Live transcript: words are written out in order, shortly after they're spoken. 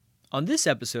On this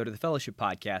episode of the Fellowship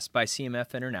Podcast by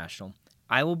CMF International,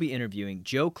 I will be interviewing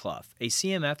Joe Cluff, a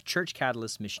CMF Church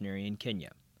Catalyst missionary in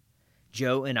Kenya.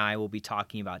 Joe and I will be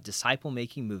talking about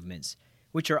disciple-making movements,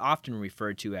 which are often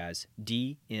referred to as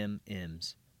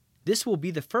DMMs. This will be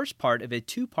the first part of a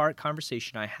two-part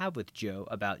conversation I have with Joe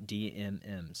about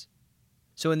DMMs.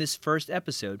 So in this first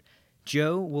episode,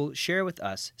 Joe will share with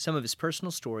us some of his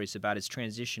personal stories about his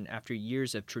transition after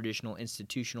years of traditional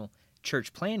institutional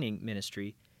church planning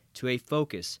ministry to a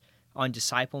focus on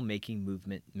disciple-making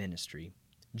movement ministry.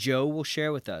 Joe will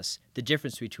share with us the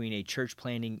difference between a church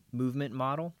planning movement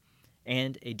model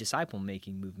and a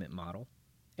disciple-making movement model.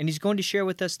 And he's going to share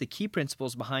with us the key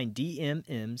principles behind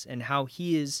DMMs and how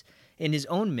he is, in his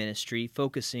own ministry,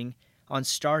 focusing on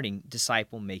starting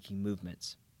disciple-making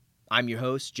movements. I'm your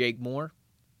host, Jake Moore.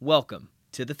 Welcome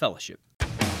to the Fellowship.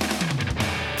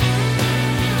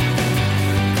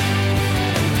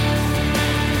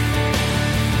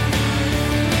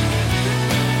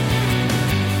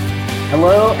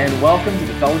 Hello and welcome to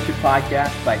the Fellowship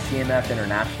Podcast by CMF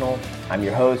International. I'm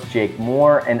your host, Jake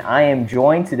Moore, and I am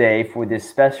joined today for this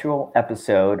special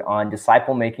episode on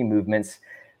disciple-making movements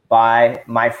by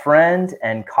my friend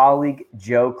and colleague,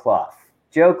 Joe Cluff.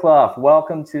 Joe Cluff,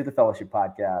 welcome to the Fellowship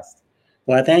Podcast.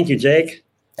 Well, thank you, Jake.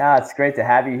 It's great to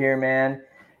have you here, man.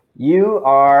 You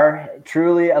are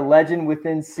truly a legend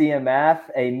within CMF,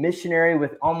 a missionary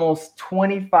with almost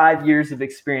 25 years of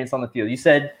experience on the field. You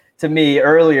said to me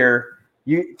earlier,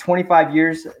 25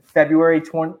 years, February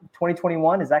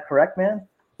 2021. Is that correct, man?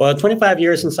 Well, 25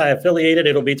 years since I affiliated.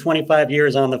 It'll be 25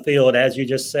 years on the field, as you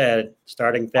just said,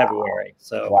 starting February.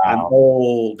 So wow. I'm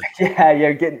old. Yeah,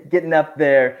 you're getting up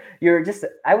there. You're just,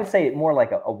 I would say, more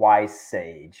like a wise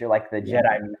sage. You're like the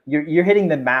Jedi. You're hitting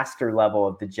the master level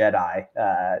of the Jedi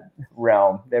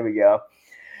realm. There we go.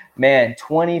 Man,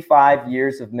 25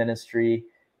 years of ministry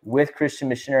with Christian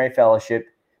Missionary Fellowship,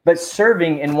 but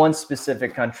serving in one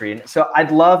specific country. And so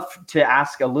I'd love to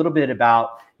ask a little bit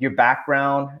about your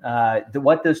background,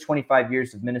 what those 25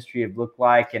 years of ministry have looked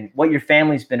like, and what your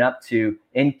family's been up to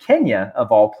in Kenya,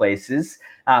 of all places,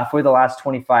 for the last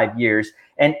 25 years.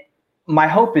 And my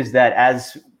hope is that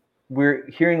as we're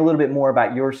hearing a little bit more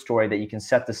about your story, that you can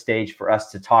set the stage for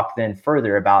us to talk then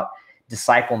further about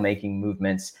disciple-making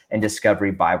movements and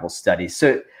Discovery Bible studies.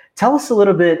 So tell us a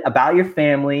little bit about your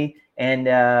family and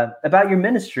about your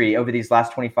ministry over these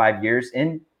last 25 years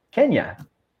in Kenya.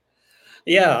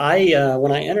 Yeah,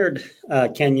 when I entered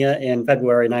Kenya in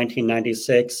February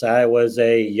 1996, I was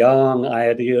a young,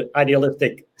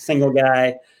 idealistic single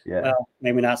guy. Yeah.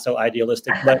 Maybe not so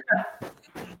idealistic, but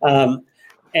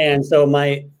and so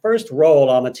my first role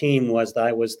on the team was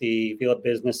I was the field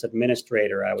business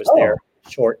administrator. I was there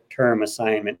short-term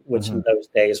assignment, which in those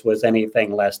days was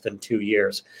anything less than 2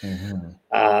 years.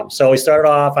 So we started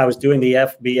off, I was doing the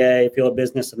FBA, field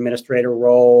business administrator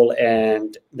role.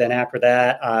 And then after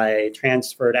that, I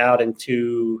transferred out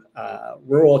into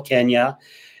rural Kenya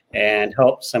and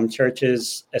helped some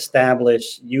churches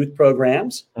establish youth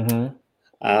programs. And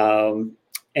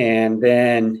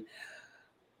then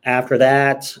after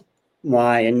that,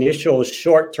 my initial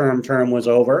short-term term was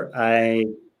over. I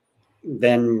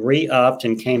then re-upped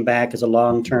and came back as a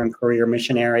long-term career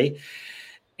missionary,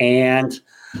 and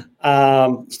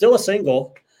still a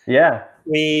single. Yeah.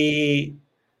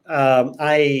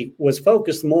 I was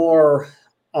focused more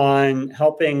on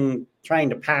trying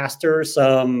to pastor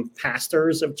some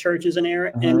pastors of churches in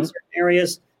certain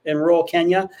areas in rural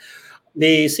Kenya.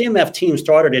 The CMF team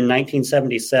started in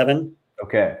 1977.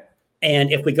 Okay.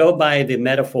 And if we go by the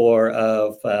metaphor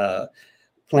of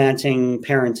planting,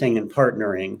 parenting, and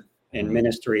partnering in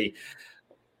ministry,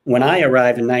 when I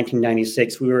arrived in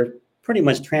 1996, we were pretty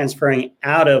much transferring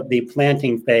out of the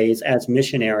planting phase as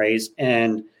missionaries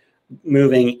and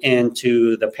moving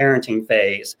into the parenting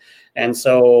phase. And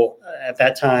so at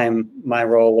that time, my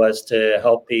role was to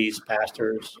help these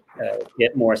pastors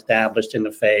get more established in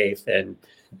the faith and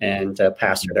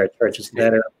pastor their churches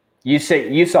better. You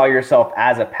say you saw yourself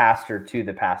as a pastor to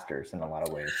the pastors in a lot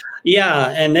of ways. Yeah,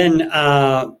 and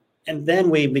then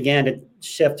we began to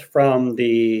shift from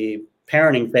the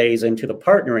parenting phase into the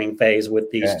partnering phase with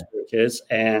these churches.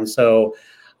 And so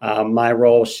my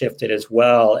role shifted as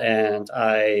well. And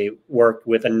I worked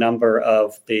with a number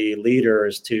of the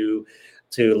leaders to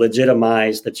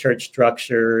legitimize the church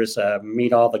structures,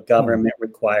 meet all the government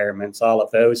requirements, all of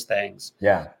those things.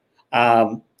 Yeah.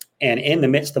 And in the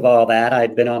midst of all that,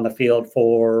 I'd been on the field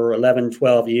for 11,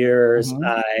 12 years.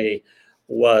 I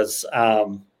was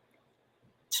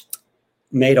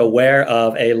made aware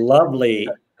of a lovely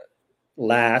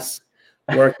lass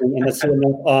working in the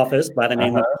CMF office by the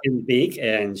name of Kim Beek,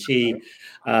 and she,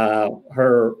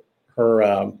 her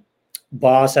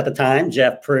boss at the time,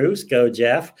 Jeff Pruce, go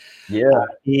Jeff. Yeah.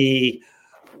 He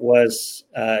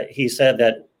said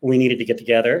that we needed to get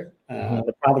together.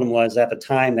 The problem was at the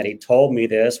time that he told me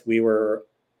this, we were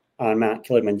on Mount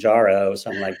Kilimanjaro.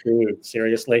 So I'm like, dude,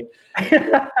 seriously?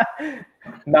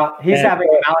 No, he's having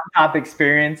a mountaintop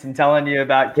experience and telling you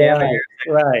about Canada.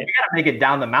 Right. You got to make it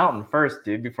down the mountain first,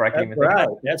 dude, before I can even think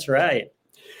about it. That's right.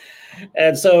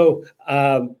 And so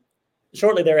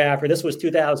shortly thereafter, this was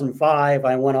 2005,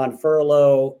 I went on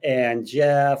furlough, and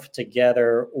Jeff,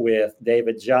 together with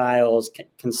David Giles,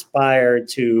 conspired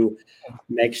to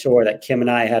make sure that Kim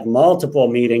and I had multiple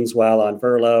meetings while on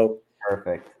furlough.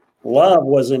 Perfect. Love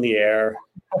was in the air.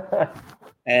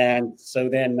 And so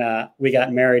then we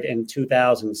got married in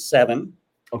 2007.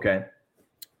 Okay.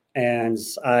 And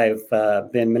I've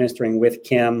been ministering with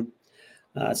Kim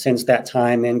since that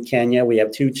time in Kenya. We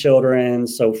have 2 children,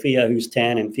 Sophia, who's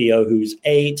 10, and Theo, who's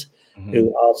 8,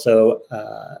 who also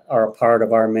are a part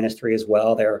of our ministry as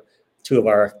well. They're 2 of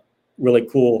our really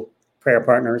cool prayer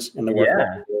partners in the work.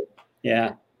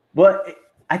 Yeah. Well,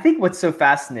 I think what's so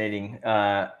fascinating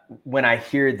when I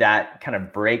hear that kind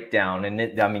of breakdown,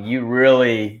 and you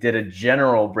really did a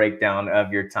general breakdown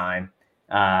of your time.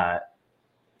 I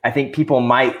think people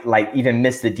might even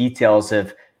miss the details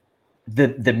of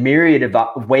the myriad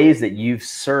of ways that you've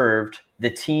served the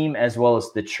team as well as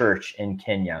the church in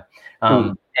Kenya.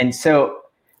 And so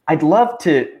I'd love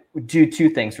to do 2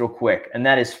 things real quick. And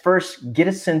that is, first, get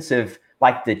a sense of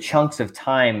the chunks of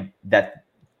time that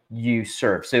you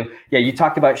serve. So yeah, you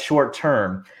talked about short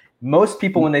term. Most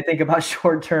people, when they think about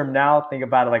short term now, think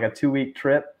about it like a 2-week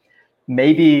trip.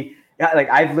 Maybe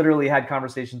I've literally had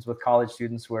conversations with college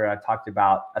students where I've talked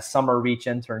about a summer reach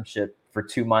internship for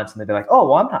 2 months, and they'd be like, oh,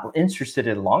 well, I'm not interested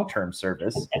in long-term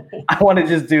service. I want to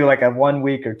just do a 1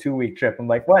 week or 2-week trip. I'm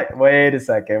like, what? Wait a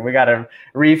second. We got to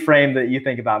reframe that you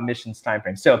think about missions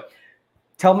timeframe. So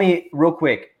tell me real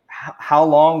quick, how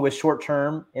long was short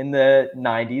term in the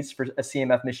 90s for a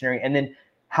CMF missionary? And then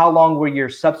how long were your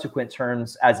subsequent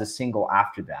terms as a single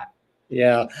after that?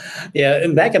 Yeah.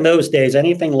 And back in those days,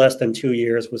 anything less than 2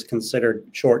 years was considered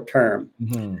short term.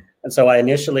 And so I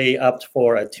initially upped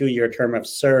for a 2-year term of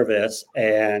service,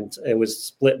 and it was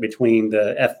split between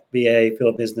the FBA,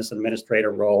 Field Business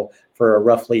Administrator role, for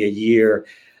roughly a year,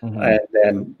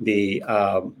 and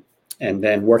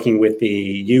then working with the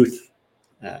youth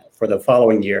for the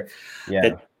following year.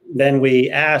 Then I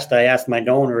asked my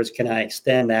donors, can I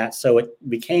extend that? So it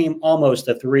became almost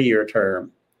a 3-year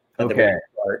term. Okay.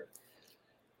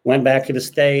 Went back to the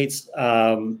States,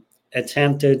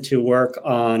 attempted to work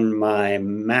on my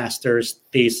master's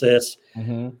thesis,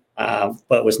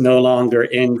 but was no longer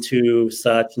into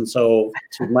such. And so,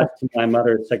 too much to my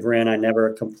mother's chagrin, I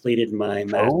never completed my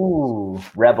master's. Oh,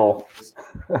 rebel.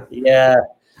 Yeah,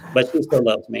 but she still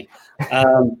loves me.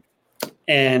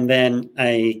 And then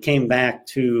I came back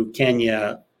to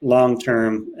Kenya long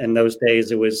term. In those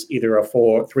days, it was either a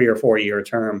 3 or 4 year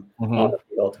term on the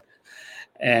field.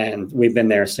 And we've been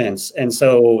there since. And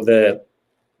so it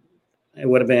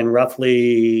would have been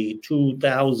roughly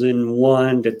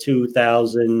 2001 to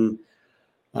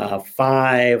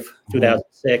 2005,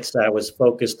 2006. I was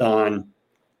focused on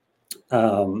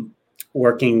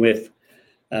working with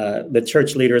the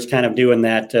church leaders, kind of doing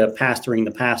that, pastoring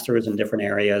the pastors in different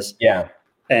areas. Yeah.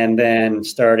 And then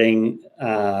starting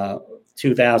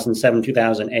 2007,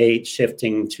 2008,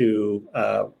 shifting to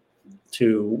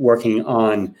working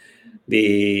on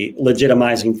the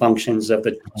legitimizing functions of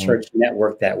the church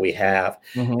network that we have.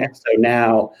 And so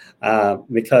now,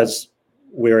 because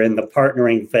we're in the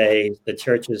partnering phase, the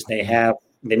churches, they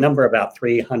number about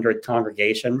 300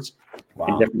 congregations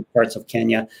in different parts of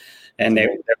Kenya. And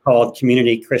they're called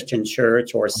Community Christian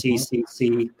Church, or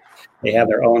CCC. They have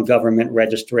their own government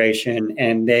registration,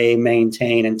 and they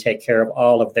maintain and take care of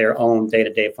all of their own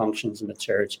day-to-day functions in the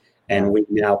church. And we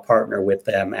now partner with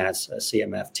them as a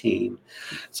CMF team.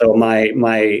 So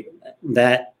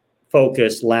that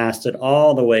focus lasted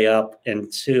all the way up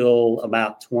until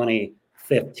about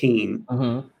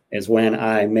 2015 is when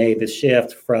I made the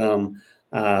shift from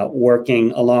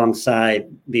working alongside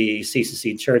the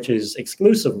CCC churches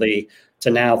exclusively to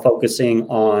now focusing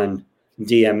on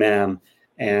DMM.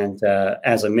 And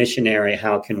as a missionary,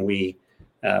 how can we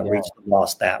reach the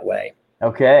lost that way?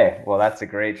 Okay, well, that's a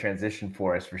great transition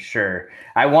for us for sure.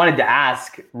 I wanted to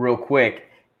ask real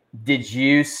quick, did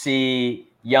you see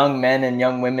young men and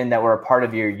young women that were a part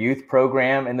of your youth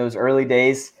program in those early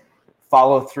days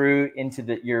follow through into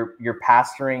your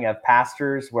pastoring of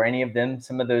pastors? Were any of them,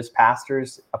 some of those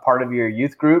pastors, a part of your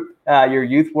youth group, your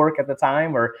youth work at the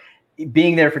time? Or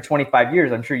being there for 25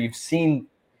 years, I'm sure you've seen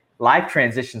life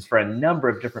transitions for a number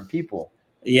of different people.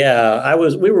 Yeah,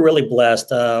 we were really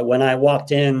blessed when I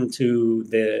walked into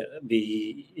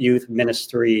the youth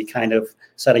ministry, kind of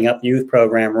setting up youth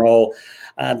program role.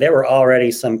 There were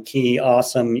already some key,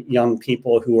 awesome young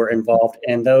people who were involved,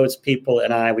 and those people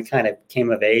and we kind of came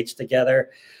of age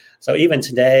together. So even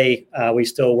today, we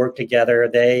still work together.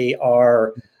 They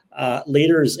are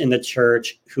leaders in the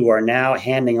church who are now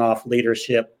handing off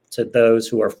leadership to those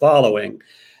who are following.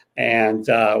 And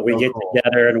we get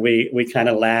together and we kind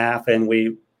of laugh and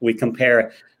we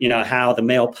compare, how the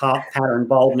male pattern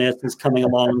baldness is coming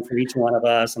along for each one of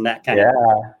us and that kind of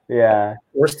thing. Yeah.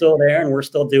 We're still there and we're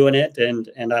still doing it.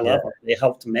 And I love it. They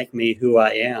help to make me who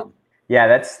I am. Yeah,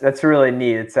 that's really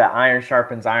neat. It's an iron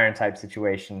sharpens iron type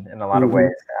situation in a lot of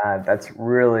ways. That's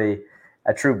really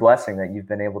a true blessing that you've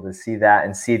been able to see that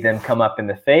and see them come up in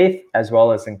the faith as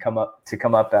well as come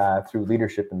up through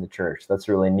leadership in the church. That's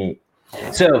really neat.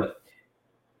 So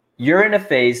you're in a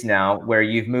phase now where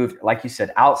you've moved, like you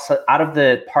said, out of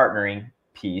the partnering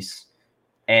piece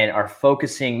and are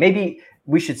focusing, maybe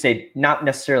we should say not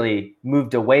necessarily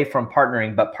moved away from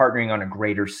partnering, but partnering on a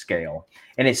greater scale.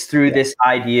 And it's through this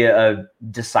idea of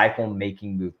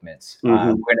disciple-making movements. We're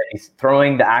going to be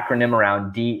throwing the acronym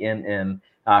around DMM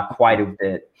quite a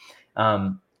bit.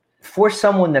 For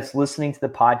someone that's listening to the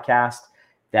podcast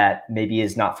that maybe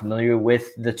is not familiar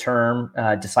with the term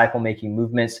disciple-making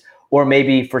movements, or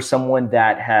maybe for someone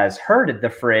that has heard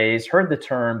the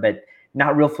term, but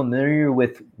not real familiar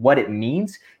with what it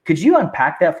means, could you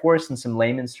unpack that for us in some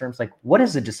layman's terms? Like, what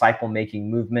is a disciple-making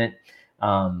movement?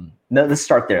 Let's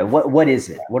start there. What is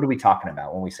it? What are we talking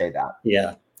about when we say that?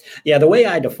 Yeah. The way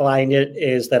I define it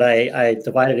is that I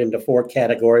divide it into 4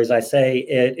 categories. I say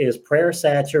it is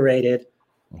prayer-saturated,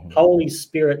 Holy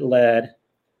Spirit-led,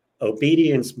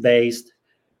 obedience-based,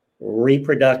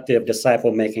 reproductive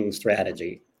disciple-making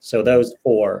strategy. So those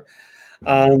 4.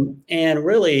 And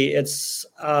really, it's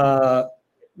the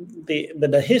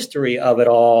history of it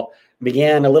all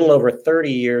began a little over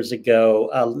 30 years ago.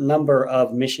 A number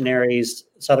of missionaries,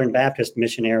 Southern Baptist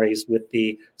missionaries with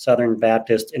the Southern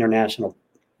Baptist International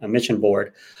Mission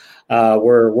Board,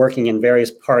 were working in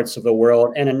various parts of the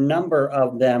world. And a number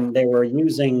of them, they were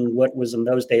using what was in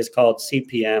those days called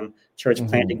CPM, Church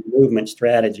Planting Movement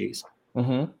Strategies.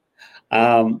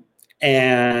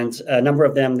 And a number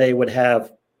of them, they would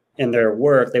have in their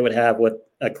work, they would have what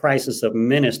a crisis of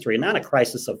ministry, not a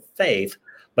crisis of faith,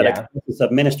 but a crisis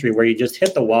of ministry where you just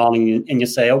hit the wall and you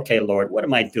say, okay, Lord, what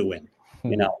am I doing?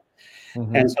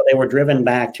 And so they were driven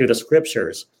back to the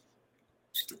scriptures.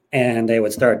 And they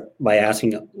would start by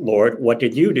asking, Lord, what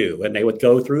did you do? And they would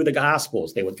go through the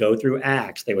Gospels. They would go through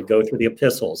Acts. They would go through the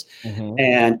epistles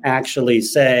and actually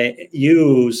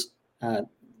use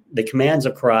the commands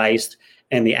of Christ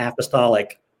and the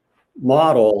apostolic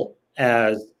model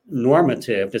as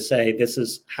normative to say, this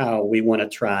is how we want to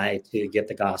try to get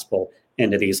the gospel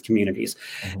into these communities.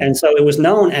 And so it was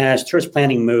known as Church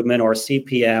Planting Movement, or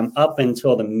CPM, up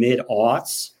until the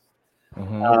mid-aughts.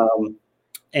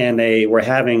 And they were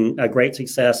having a great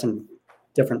success in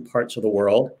different parts of the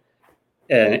world.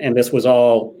 And this was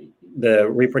all the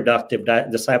reproductive,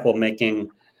 disciple-making,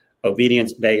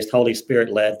 obedience-based, Holy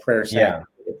Spirit-led, prayer-saturated,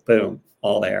 boom,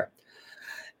 all there.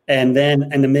 And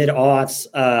then in the mid-aughts,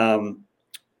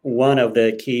 one of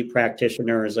the key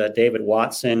practitioners, David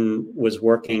Watson, was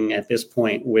working at this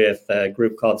point with a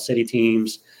group called City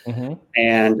Teams.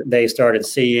 And they started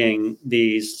seeing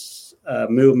these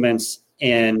movements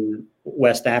in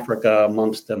West Africa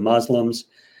amongst the Muslims.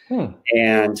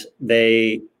 And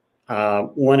they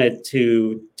wanted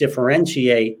to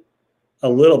differentiate a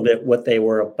little bit what they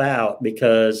were about,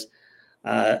 because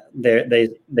they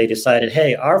decided,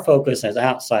 hey, our focus as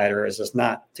outsiders is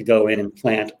not to go in and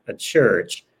plant a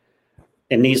church.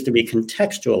 It needs to be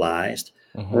contextualized.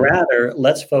 Rather,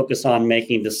 let's focus on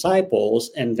making disciples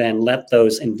and then let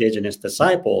those indigenous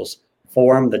disciples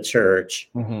form the church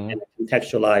in a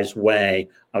contextualized way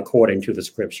according to the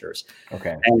scriptures.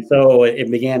 And so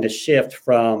it began to shift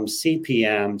from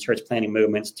CPM, church planting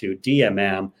movements, to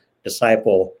DMM,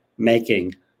 disciple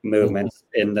making movements,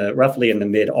 roughly in the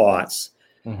mid-aughts.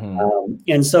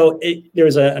 And so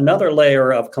there's another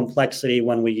layer of complexity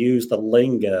when we use the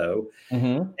lingo.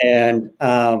 And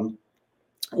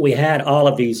we had all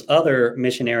of these other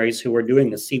missionaries who were doing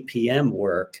the CPM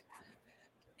work,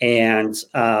 and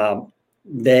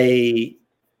they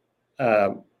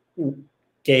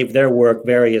gave their work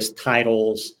various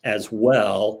titles as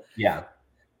well.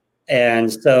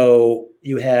 And so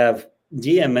you have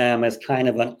DMM as kind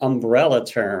of an umbrella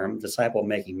term,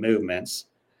 disciple-making movements.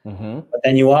 But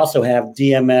then you also have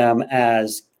DMM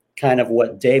as kind of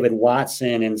what David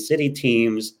Watson and City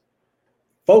Teams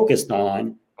focused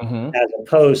on, as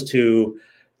opposed to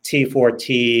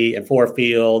T4T and 4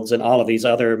 fields and all of these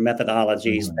other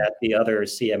methodologies that the other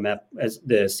CMF, as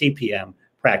the CPM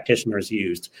practitioners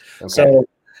used. Okay. So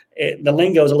the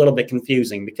lingo is a little bit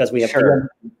confusing because we have DMM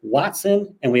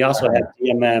Watson and we also have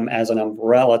DMM as an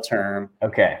umbrella term.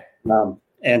 Okay.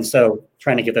 And so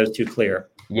trying to get those two clear.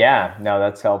 Yeah, no,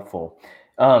 that's helpful.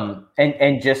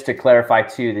 And just to clarify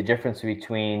too, the difference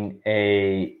between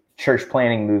a church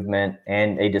planning movement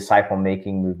and a disciple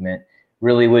making movement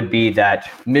really would be that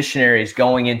missionaries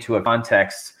going into a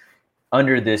context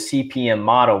under the CPM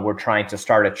model, we're trying to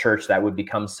start a church that would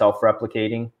become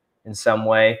self-replicating in some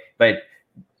way. But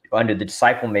under the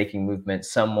disciple-making movement,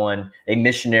 a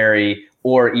missionary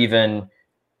or even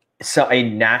a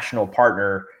national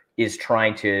partner is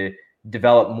trying to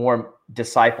develop more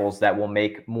disciples that will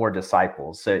make more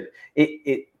disciples. So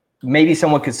it maybe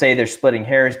someone could say they're splitting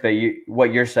hairs, but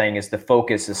what you're saying is the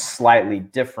focus is slightly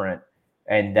different.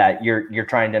 And that you're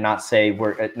trying to not say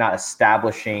we're not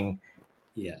establishing,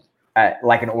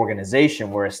 like an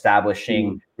organization. We're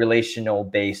establishing relational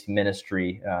based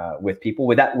ministry with people.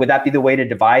 Would that be the way to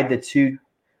divide the two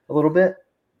a little bit?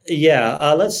 Yeah,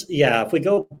 if we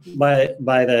go by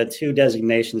the two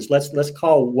designations, let's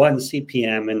call one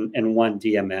CPM and one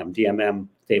DMM. DMM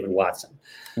David Watson.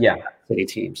 Yeah, city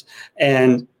teams,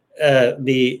 and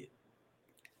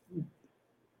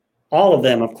all of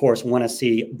them, of course, want to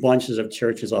see bunches of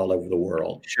churches all over the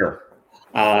world. Sure.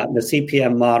 The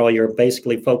CPM model, you're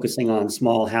basically focusing on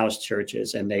small house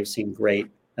churches, and they've seen great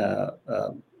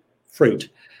fruit.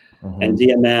 And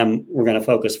DMM, we're going to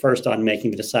focus first on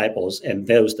making the disciples, and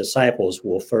those disciples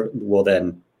will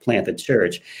then plant the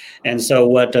church. And so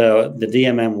what the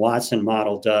DMM Watson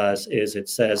model does is it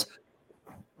says,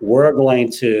 we're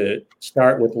going to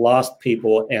start with lost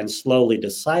people and slowly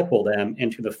disciple them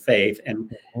into the faith,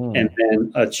 and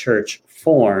then a church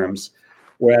forms.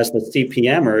 Whereas the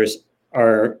CPMers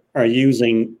are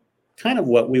using kind of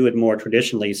what we would more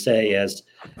traditionally say as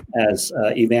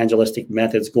evangelistic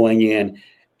methods, going in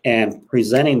and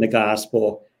presenting the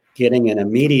gospel, getting an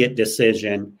immediate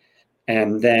decision,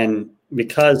 and then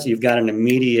because you've got an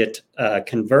immediate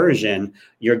conversion,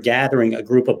 you're gathering a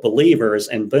group of believers,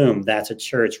 and boom, that's a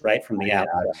church right from the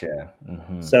outset.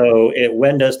 Gotcha. So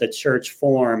when does the church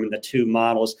form in the two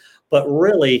models? But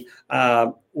really,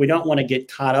 we don't want to get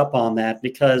caught up on that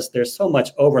because there's so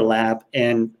much overlap,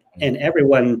 and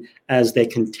everyone, as they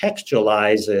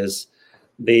contextualizes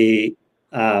the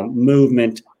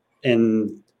movement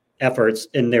and efforts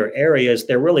in their areas,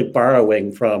 they're really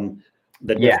borrowing from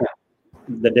the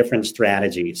different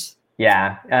strategies.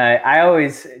 Yeah. I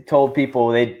always told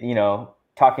people,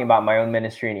 talking about my own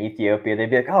ministry in Ethiopia,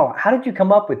 they'd be like, oh, how did you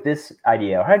come up with this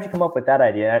idea? Or how did you come up with that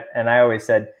idea? And I always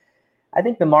said, I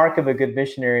think the mark of a good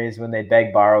missionary is when they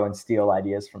beg, borrow, and steal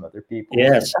ideas from other people.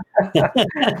 Yes.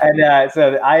 And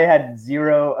so I had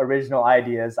zero original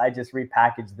ideas. I just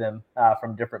repackaged them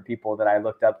from different people that I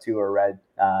looked up to or read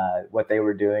what they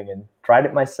were doing and tried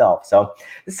it myself. So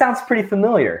it sounds pretty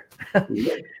familiar.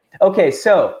 Okay,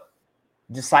 so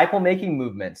disciple-making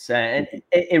movements, and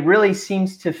it really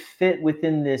seems to fit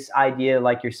within this idea,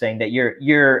 like you're saying, that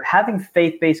you're having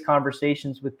faith-based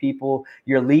conversations with people,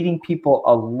 you're leading people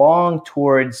along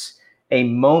towards a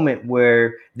moment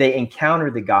where they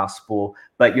encounter the gospel,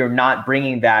 but you're not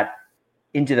bringing that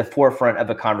into the forefront of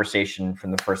a conversation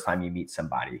from the first time you meet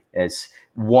somebody. As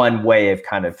one way of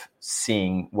kind of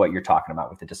seeing what you're talking about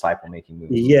with the disciple-making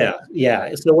movement. Yeah.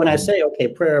 So when I say, okay,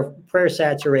 prayer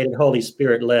saturated, Holy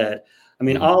Spirit led, I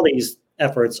mean, all these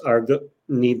efforts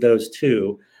need those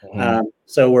too.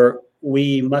 So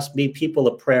we must be people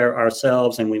of prayer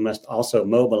ourselves, and we must also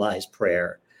mobilize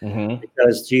prayer.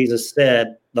 Because Jesus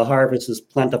said, the harvest is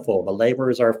plentiful, the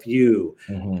laborers are few.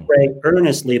 Pray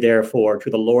earnestly, therefore, to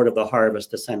the Lord of the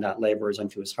harvest to send out laborers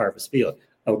into his harvest field.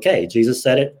 Okay, Jesus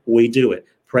said it, we do it.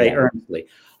 Pray earnestly.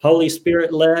 Holy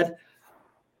Spirit led.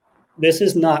 This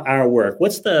is not our work.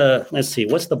 What's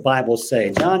the Bible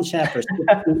say? John chapter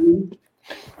 16.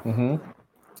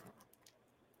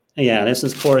 Yeah, this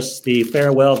is, of course, the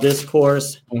farewell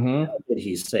discourse. How did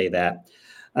he say that?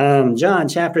 John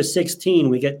chapter 16,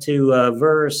 we get to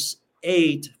verse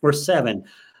 7.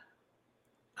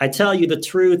 I tell you the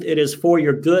truth, it is for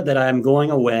your good that I am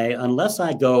going away. Unless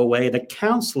I go away, the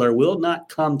counselor will not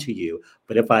come to you.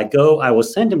 But if I go, I will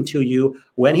send him to you.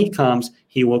 When he comes,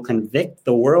 he will convict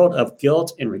the world of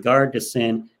guilt in regard to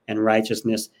sin and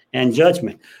righteousness and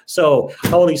judgment. So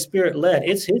Holy Spirit led,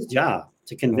 it's his job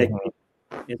to convict me.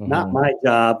 It's not my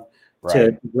job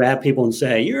to grab people and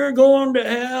say, you're going to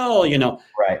hell,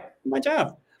 Right.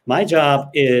 My job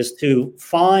is to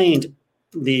find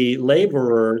the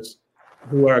laborers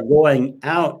who are going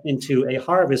out into a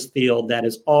harvest field that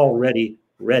is already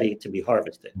ready to be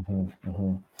harvested.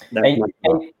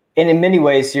 And in many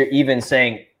ways, you're even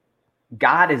saying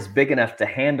God is big enough to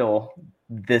handle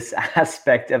this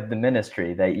aspect of the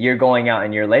ministry, that you're going out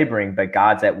and you're laboring, but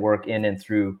God's at work in and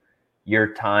through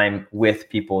your time with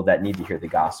people that need to hear the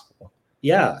gospel.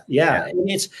 Yeah. And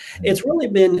it's really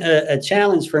been a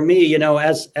challenge for me, you know,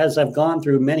 as I've gone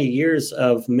through many years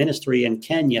of ministry in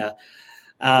Kenya.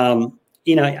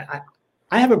 You know,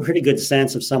 I have a pretty good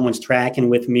sense if someone's tracking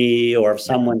with me or if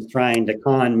someone's trying to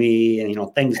con me and, you know,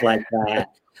 things like that.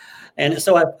 And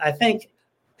so I think,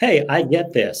 hey, I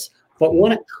get this. But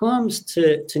when it comes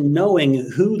to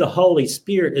knowing who the Holy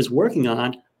Spirit is working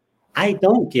on, I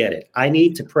don't get it. I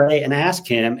need to pray and ask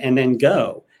him and then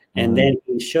go. And then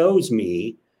he shows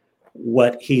me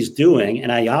what he's doing.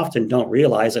 And I often don't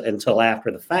realize it until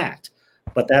after the fact.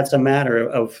 But that's a matter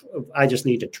of I just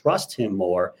need to trust him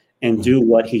more and do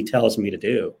what he tells me to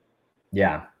do.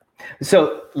 Yeah.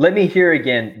 So let me hear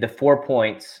again the 4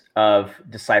 points of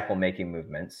disciple-making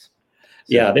movements.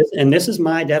 So, this is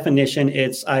my definition.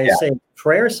 It's say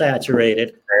prayer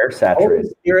saturated, Holy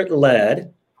Spirit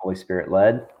led,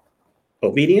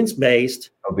 obedience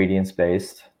based,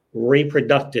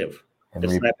 reproductive,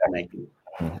 disciple making.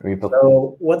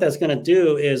 So what that's going to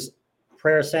do is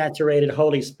prayer saturated,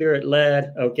 Holy Spirit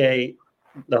led. Okay,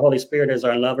 the Holy Spirit is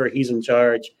our lover; He's in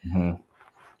charge.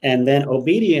 And then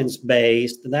obedience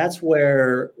based. That's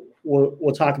where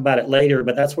we'll talk about it later,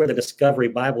 but that's where the Discovery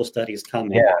Bible studies come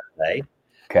in play.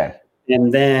 Okay.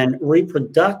 And then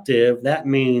reproductive, that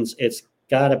means it's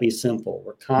got to be simple.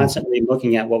 We're constantly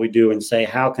looking at what we do and say,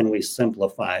 how can we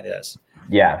simplify this?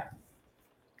 Yeah.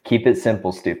 Keep it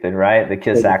simple, stupid, right? The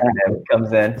KISS acronym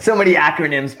comes in. So many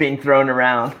acronyms being thrown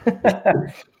around.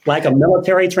 Like a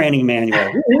military training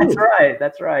manual.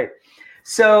 That's right.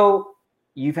 So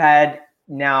you've had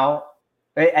now,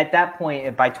 at that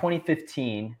point, by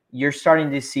 2015, you're starting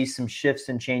to see some shifts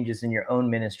and changes in your own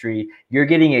ministry. You're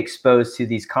getting exposed to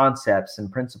these concepts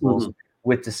and principles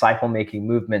with disciple-making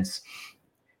movements.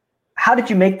 How did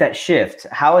you make that shift?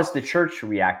 How has the church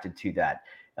reacted to that?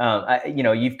 You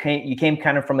know, you came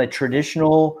kind of from a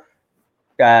traditional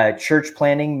church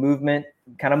planning movement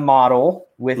kind of model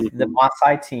with the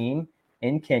Maasai team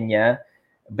in Kenya,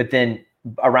 but then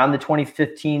around the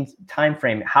 2015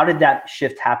 timeframe, how did that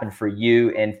shift happen for you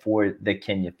and for the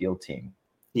Kenya field team?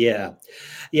 Yeah.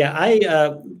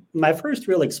 My first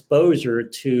real exposure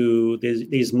to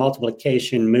these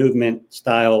multiplication movement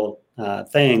style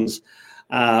things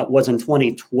was in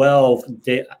 2012.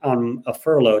 On a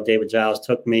furlough, David Giles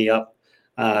took me up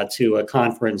to a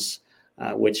conference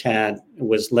which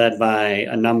was led by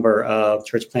a number of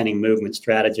church planning movement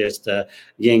strategists.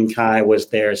 Ying Kai was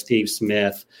there, Steve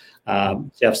Smith,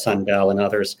 Jeff Sundell, and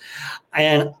others.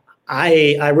 And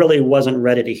I really wasn't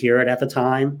ready to hear it at the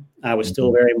time. I was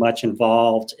still very much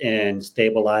involved in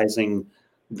stabilizing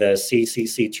the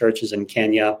CCC churches in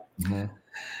Kenya.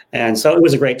 And so it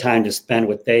was a great time to spend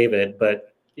with David,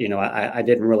 but, you know, I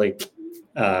didn't really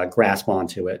grasp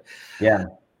onto it. Yeah.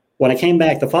 When I came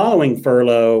back the following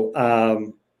furlough,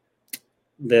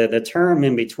 the term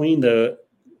in between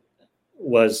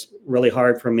was really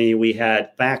hard for me. We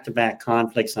had back-to-back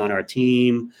conflicts on our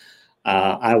team.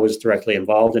 I was directly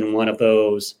involved in one of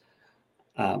those.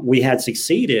 We had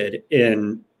succeeded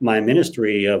in my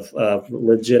ministry of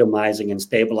legitimizing and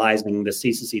stabilizing the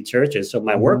CCC churches. So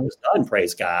my work was done,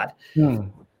 praise God.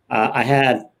 I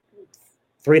had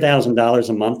 $3,000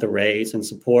 a month to raise and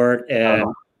support. And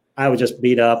I was just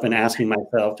beat up and asking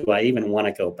myself, do I even want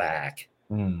to go back?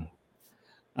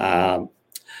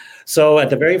 So at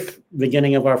the very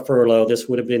beginning of our furlough, this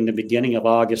would have been the beginning of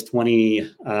August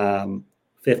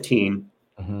 2015,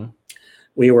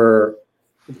 we were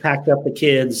packed up the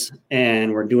kids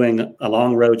and we're doing a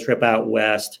long road trip out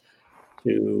west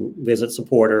to visit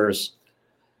supporters.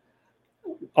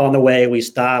 On the way, we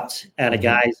stopped at a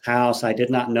guy's house. I did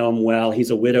not know him well.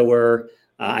 He's a widower.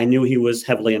 I knew he was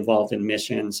heavily involved in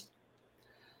missions.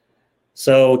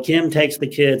 So Kim takes the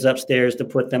kids upstairs to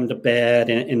put them to bed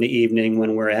in the evening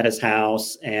when we're at his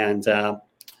house. And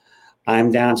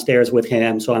I'm downstairs with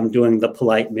him. So I'm doing the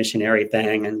polite missionary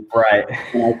thing. And I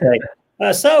say,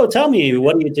 so tell me,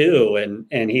 what do you do?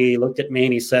 And he looked at me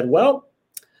and he said, well,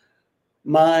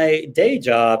 my day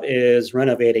job is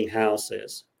renovating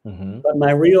houses, but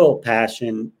my real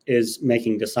passion is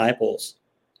making disciples.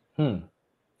 And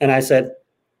I said,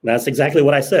 that's exactly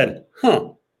what I said.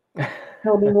 Tell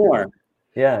me more.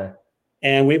 Yeah.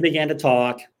 And we began to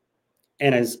talk.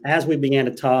 And as we began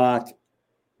to talk,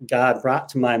 God brought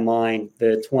to my mind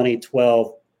the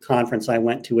 2012 conference I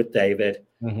went to with David.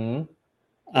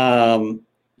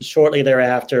 Shortly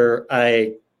thereafter,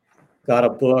 I got a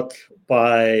book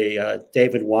by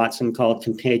David Watson called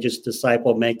Contagious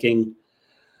Disciple Making.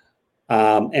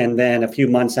 And then a few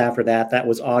months after that, that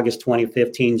was August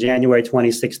 2015, January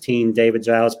 2016, David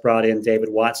Giles brought in David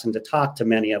Watson to talk to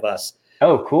many of us.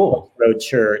 Oh, cool. Road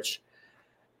Church.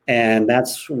 And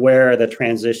that's where the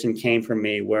transition came for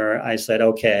me, where I said,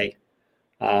 okay,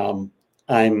 I'm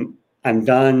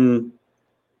done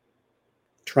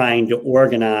trying to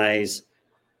organize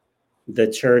the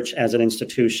church as an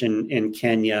institution in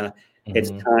Kenya. Mm-hmm.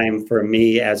 It's time for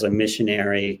me as a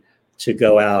missionary to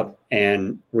go out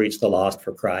and reach the lost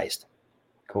for Christ.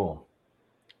 Cool.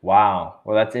 Wow.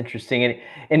 Well, that's interesting.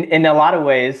 And in a lot of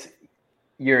ways,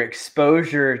 your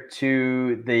exposure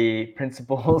to the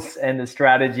principles and the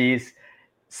strategies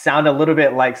sound a little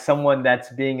bit like someone that's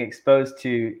being exposed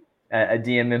to a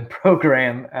DMM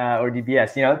program or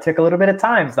DBS. You know, it took a little bit of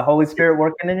time. It's the Holy Spirit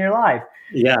working in your life.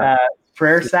 Yeah.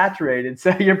 Prayer saturated.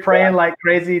 So you're praying like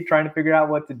crazy, trying to figure out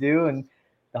what to do. And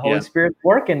the Holy Spirit's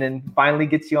working and finally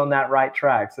gets you on that right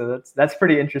track. So that's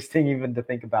pretty interesting even to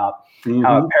think about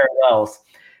how it parallels.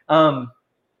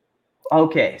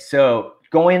 Okay. So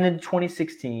going into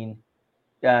 2016,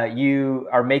 you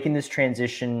are making this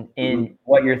transition in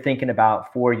what you're thinking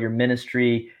about for your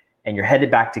ministry, and you're headed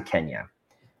back to Kenya.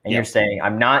 And you're saying,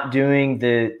 I'm not doing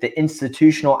the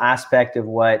institutional aspect of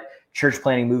what church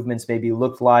planting movements maybe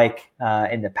looked like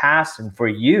in the past. And for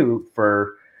you,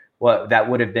 for what that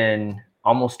would have been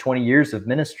almost 20 years of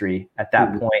ministry at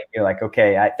that point, you're like,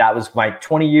 okay, that was my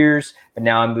 20 years, but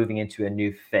now I'm moving into a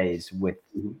new phase with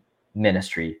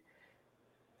ministry.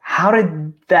 How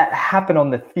did that happen on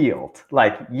the field?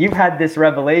 Like, you've had this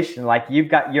revelation, like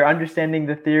you're understanding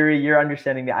the theory, you're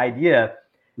understanding the idea.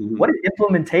 What did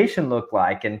implementation look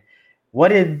like? And what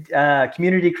did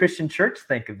Community Christian Church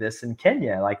think of this in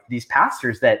Kenya? Like, these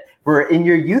pastors that were in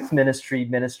your youth ministry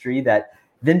that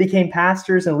then became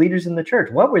pastors and leaders in the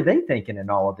church. What were they thinking in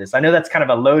all of this? I know that's kind of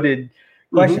a loaded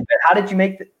question, but how did you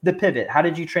make the pivot? How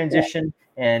did you transition?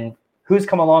 And who's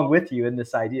come along with you in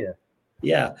this idea?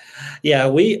 Yeah.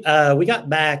 We got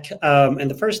back,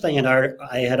 and the first thing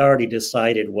I had already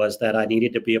decided was that I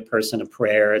needed to be a person of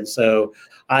prayer, and so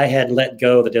I had let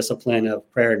go the discipline of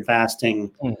prayer and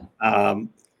fasting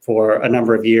for a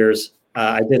number of years.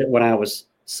 I did it when I was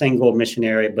single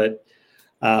missionary, but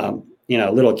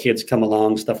little kids come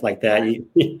along, stuff like that.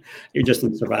 You're just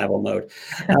in survival mode.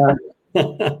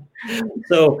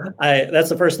 So that's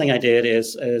the first thing I did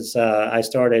is I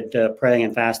started praying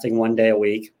and fasting one day a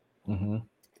week.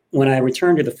 When I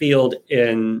returned to the field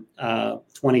in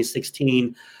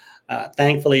 2016,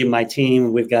 thankfully, my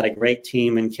team, we've got a great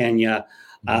team in Kenya.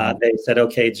 They said,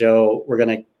 okay, Joe, we're going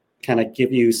to kind of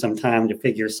give you some time to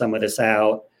figure some of this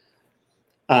out.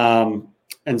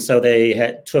 And so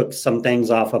they took some things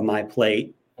off of my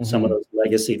plate, some of those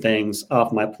legacy things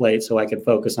off my plate so I could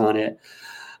focus on it.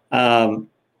 The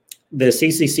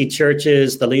CCC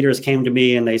churches, the leaders came to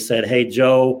me and they said, hey,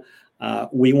 Joe,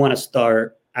 we want to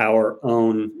start our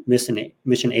own mission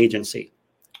agency,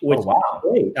 which is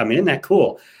great. I mean, isn't that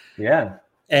cool? Yeah.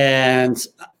 And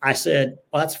I said,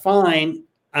 well, that's fine.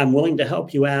 I'm willing to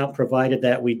help you out, provided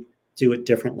that we do it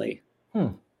differently.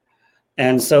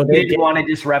 And so they didn't want to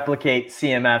just replicate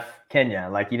CMF Kenya,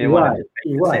 like you didn't want to just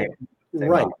make the same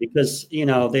model. Because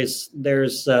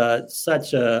there's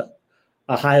such a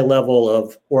high level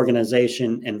of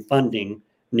organization and funding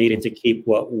needed to keep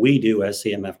what we do as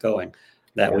CMF going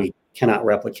that we cannot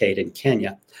replicate in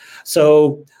Kenya.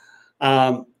 So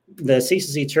the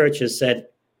CCC church has said,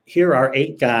 here are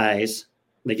 8 guys.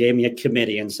 They gave me a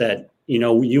committee and said,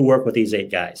 you work with these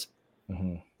 8 guys.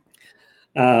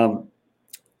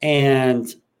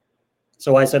 And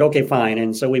so I said, okay, fine.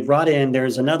 And so we brought in,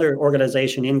 there's another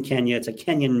organization in Kenya. It's a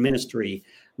Kenyan ministry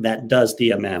that does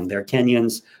DMM. They're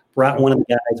Kenyans. Brought one of the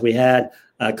guys. We had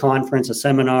a conference, a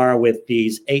seminar with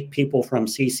these 8 people from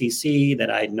CCC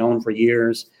that I'd known for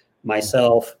years,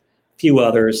 myself, a few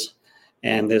others,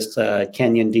 and this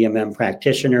Kenyan DMM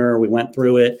practitioner. We went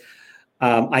through it.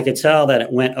 I could tell that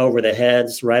it went right over the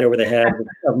heads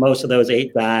of most of those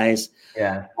 8 guys.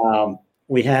 Yeah.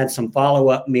 We had some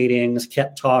follow-up meetings,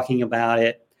 kept talking about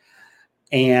it.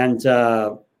 And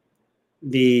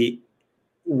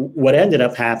what ended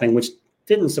up happening, which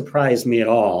didn't surprise me at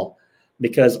all,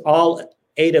 because all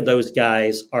 8 of those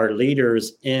guys are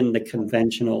leaders in the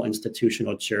conventional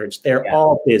institutional church. They're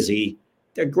all busy.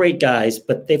 They're great guys,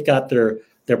 but they've got their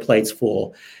plates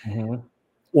full.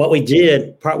 What we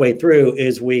did partway through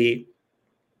is we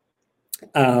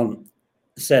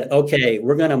said, okay,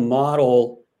 we're going to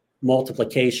model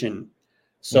multiplication.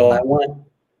 So I want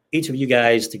each of you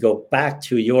guys to go back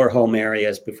to your home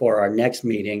areas before our next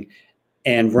meeting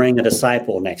and bring a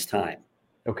disciple next time.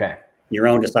 Okay. your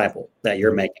own disciple that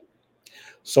you're making.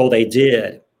 So they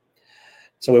did.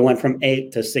 So we went from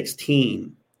 8 to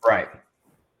 16. Right.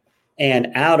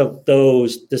 And out of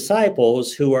those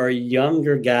disciples who are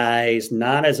younger guys,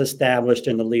 not as established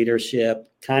in the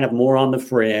leadership, kind of more on the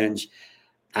fringe,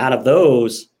 out of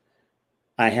those,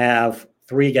 I have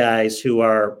 3 guys who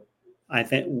are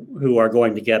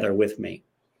going together with me.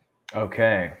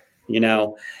 Okay.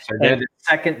 So they're the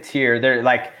second tier. They're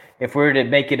like, if we were to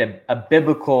make it a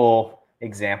biblical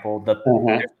example, there's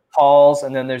the Pauls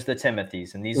and then there's the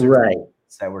Timothys, and these are right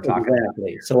that we're talking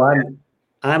about. So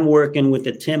I'm working with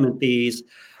the Timothys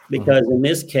because in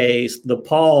this case, the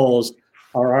Pauls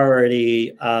are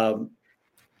already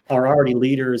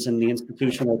leaders in the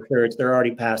institutional church. They're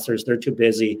already pastors. They're too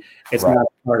busy. It's not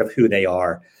part of who they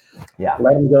are. Yeah.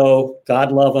 Let them go.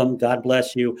 God love them. God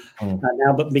bless you.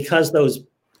 Now, but because those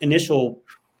initial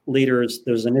leaders,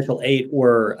 those initial 8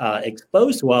 were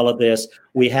exposed to all of this,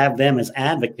 we have them as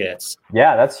advocates.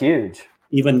 Yeah, that's huge.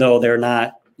 Even though they're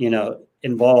not,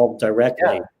 involved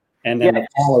directly. Yeah. And then the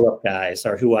follow-up guys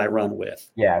are who I run with.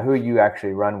 Yeah, who you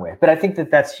actually run with. But I think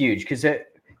that's huge because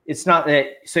it's not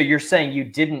that. So you're saying you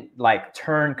didn't like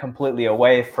turn completely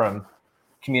away from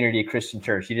Community Christian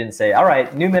Church. You didn't say, all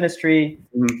right, new ministry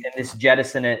and this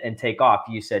jettison it and take off.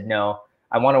 You said, no,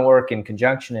 I want to work in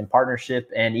conjunction and partnership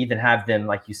and even have them,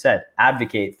 like you said,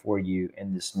 advocate for you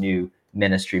in this new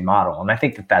ministry model. And I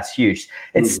think that's huge.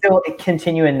 It's still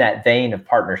continuing that vein of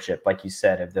partnership, like you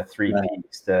said, of the 3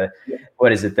 P's,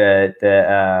 what is it?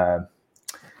 The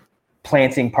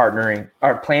planting, partnering,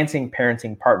 or planting,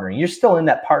 parenting, partnering. You're still in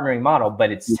that partnering model,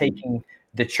 but it's taking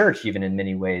the church even in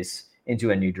many ways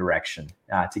into a new direction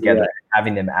together,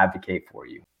 having them advocate for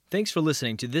you. Thanks for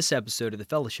listening to this episode of the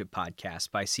Fellowship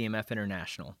Podcast by CMF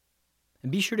International.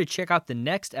 And be sure to check out the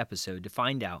next episode to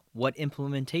find out what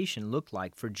implementation looked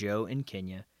like for Joe in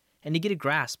Kenya and to get a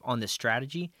grasp on the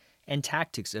strategy and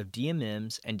tactics of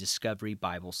DMMs and Discovery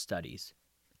Bible studies.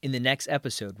 In the next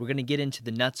episode, we're going to get into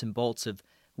the nuts and bolts of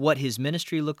what his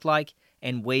ministry looked like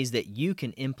and ways that you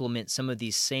can implement some of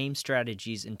these same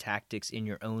strategies and tactics in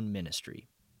your own ministry.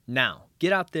 Now,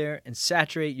 get out there and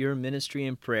saturate your ministry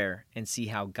in prayer and see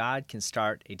how God can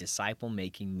start a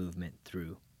disciple-making movement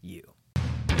through you.